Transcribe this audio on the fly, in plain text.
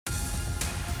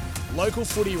Local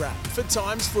Footy Wrap for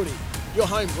Times Footy, your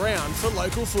home ground for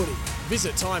local footy.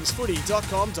 Visit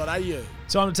timesfooty.com.au.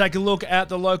 Time to take a look at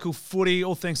the local footy.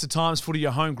 All thanks to Times Footy,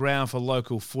 your home ground for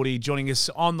local footy. Joining us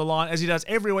on the line, as he does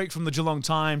every week from the Geelong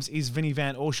Times, is Vinny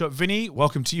Van Oorschot. Vinny,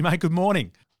 welcome to you, mate. Good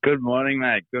morning. Good morning,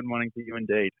 mate. Good morning to you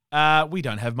indeed. We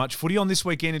don't have much footy on this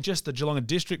weekend in just the Geelong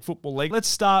District Football League. Let's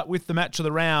start with the match of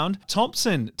the round.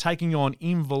 Thompson taking on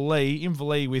Inverleigh.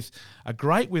 Inverleigh with a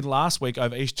great win last week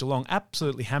over East Geelong.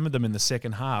 Absolutely hammered them in the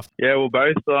second half. Yeah, well,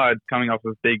 both sides coming off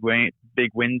of big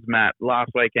wins, Matt. Last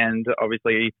weekend,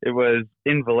 obviously, it was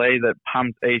Inverleigh that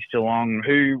pumped East Geelong,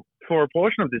 who for a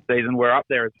portion of this season were up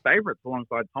there as favourites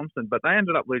alongside Thompson, but they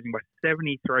ended up losing by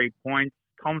 73 points.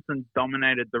 Thompson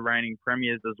dominated the reigning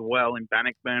premiers as well in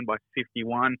Bannockburn by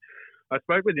 51. I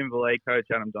spoke with Inverleigh coach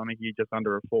Adam Donoghue just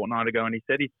under a fortnight ago, and he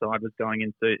said his side was going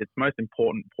into its most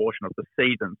important portion of the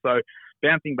season. So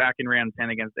bouncing back in round 10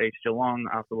 against East Geelong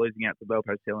after losing out to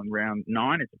Bellpost Hill in round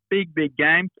 9, it's a big, big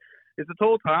game. It's a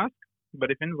tall task, but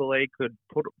if Inverleigh could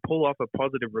pull off a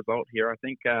positive result here, I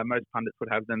think most pundits would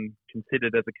have them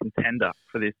considered as a contender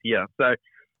for this year. So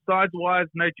sides-wise,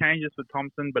 no changes for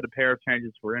Thompson, but a pair of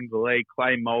changes for Inverleigh.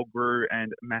 Clay Mulgrew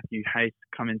and Matthew Hayes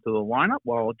come into the lineup,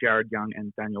 while Jared Young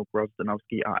and Daniel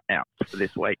Grozdanovsky are out for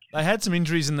this week. They had some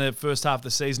injuries in the first half of the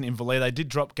season, Inverleigh. They did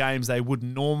drop games they would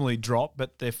normally drop,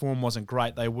 but their form wasn't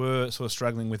great. They were sort of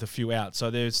struggling with a few out. So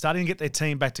they're starting to get their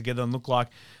team back together and look like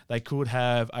they could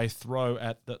have a throw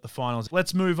at the finals.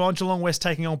 Let's move on. Geelong West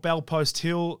taking on Bellpost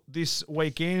Hill this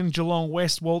weekend. Geelong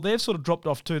West, well, they've sort of dropped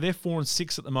off too. They're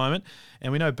 4-6 at the moment,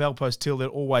 and we know Bellpost Hill, they're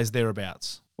always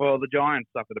thereabouts. Well, the Giants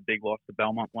suffered a big loss to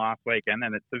Belmont last weekend,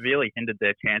 and it severely hindered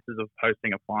their chances of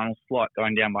posting a final slot,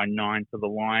 going down by 9 to the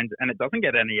Lions. And it doesn't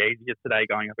get any easier today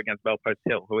going up against Bellpost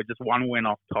Hill, who are just one win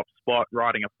off top spot,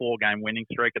 riding a 4-game winning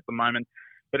streak at the moment.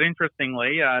 But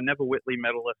interestingly, Neville Whitley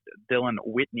medalist Dylan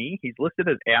Whitney, he's listed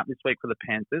as out this week for the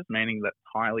Panthers, meaning that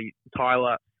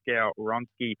Tyler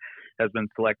Skowronski has been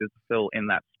selected to fill in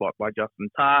that spot by Justin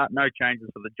Tarr. No changes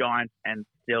for the Giants, and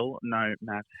still no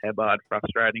Matt Hebbard,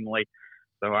 frustratingly.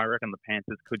 So I reckon the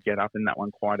Panthers could get up in that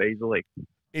one quite easily.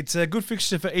 It's a good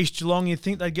fixture for East Geelong. You'd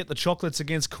think they'd get the chocolates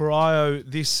against Corio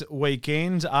this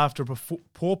weekend after a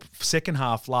poor second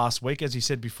half last week. As you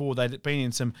said before, they'd been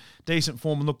in some decent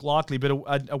form and looked likely, but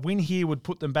a win here would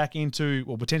put them back into,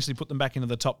 or potentially put them back into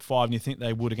the top 5, and you think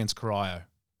they would against Corio?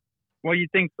 Well,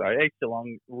 you'd think so. East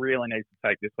Geelong really needs to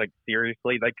take this league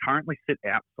seriously. They currently sit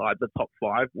outside the top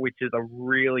 5, which is a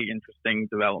really interesting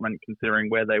development considering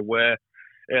where they were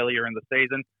earlier in the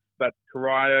season. But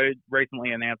Corio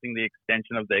recently announcing the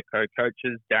extension of their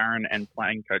co-coaches, Darren and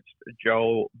playing coach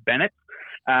Joel Bennett.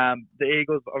 The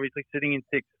Eagles, obviously sitting in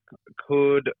 6th,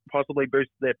 could possibly boost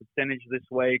their percentage this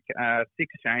week. 6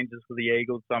 changes for the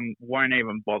Eagles. Some won't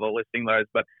even bother listing those,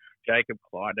 but Jacob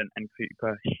Clyden and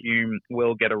Cooper Hume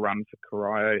will get a run for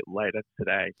Corio later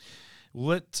today.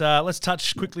 Let's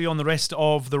touch quickly on the rest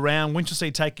of the round.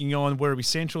 Winchelsea taking on Werribee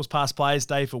Central's past players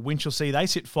day for Winchelsea. They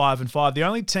sit 5-5. The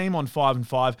only team on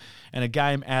 5-5 and a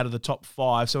game out of the top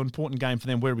 5. So important game for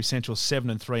them. Werribee Central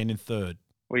 7-3 and in third.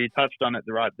 Well, you touched on it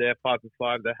right there.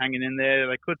 5-5. They're hanging in there.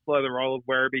 They could slow the roll of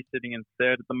Werribee sitting in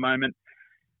third at the moment.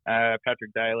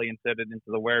 Patrick Daly inserted into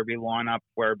the Werribee lineup.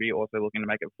 Werribee also looking to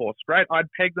make it 4 straight. I'd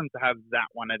peg them to have that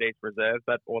one at East Reserve,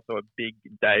 but also a big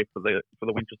day for the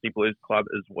Winchelsea Blues club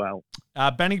as well.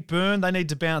 Bannockburn, they need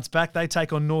to bounce back. They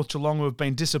take on North Geelong, who have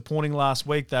been disappointing last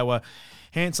week. They were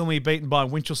handsomely beaten by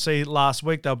Winchelsea last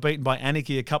week. They were beaten by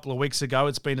Anarchy a couple of weeks ago.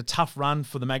 It's been a tough run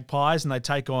for the Magpies, and they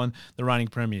take on the reigning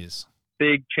premiers.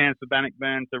 Big chance for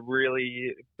Bannockburn to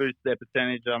really boost their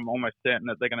percentage. I'm almost certain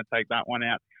that they're going to take that one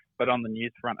out. But on the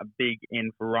news front, a big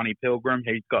in for Ronnie Pilgrim.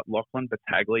 He's got Lachlan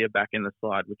Battaglia back in the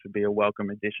side, which would be a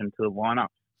welcome addition to the lineup.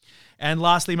 And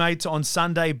lastly, mate, on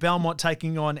Sunday, Belmont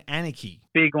taking on Anarchy.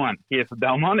 Big one here for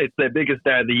Belmont. It's their biggest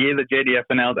day of the year, the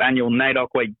GDFNL's annual NAIDOC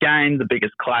Week game, the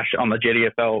biggest clash on the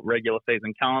GDFL regular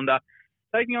season calendar.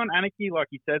 Taking on Anarchy, like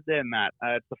you said there, Matt,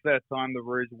 it's the first time the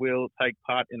Roos will take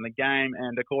part in the game,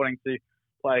 and according to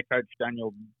player coach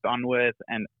Daniel Dunworth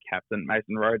and captain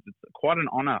Mason Rhodes, it's quite an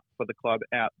honour for the club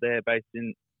out there based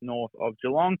in north of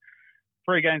Geelong.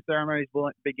 Pre-game ceremonies will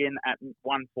begin at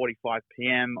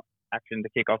 1:45pm. Action to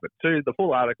kick off at 2. The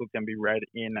full article can be read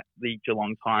in the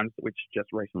Geelong Times, which just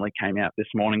recently came out this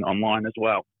morning online as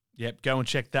well. Yep, go and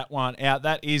check that one out.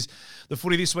 That is the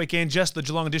footy this weekend, just the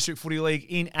Geelong District Footy League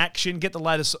in action. Get the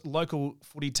latest local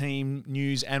footy team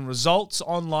news and results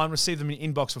online. Receive them in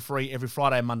your inbox for free every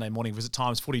Friday and Monday morning. Visit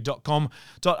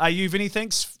timesfooty.com.au. Vinny,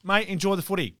 thanks, mate. Enjoy the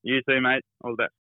footy. You too, mate. All the best.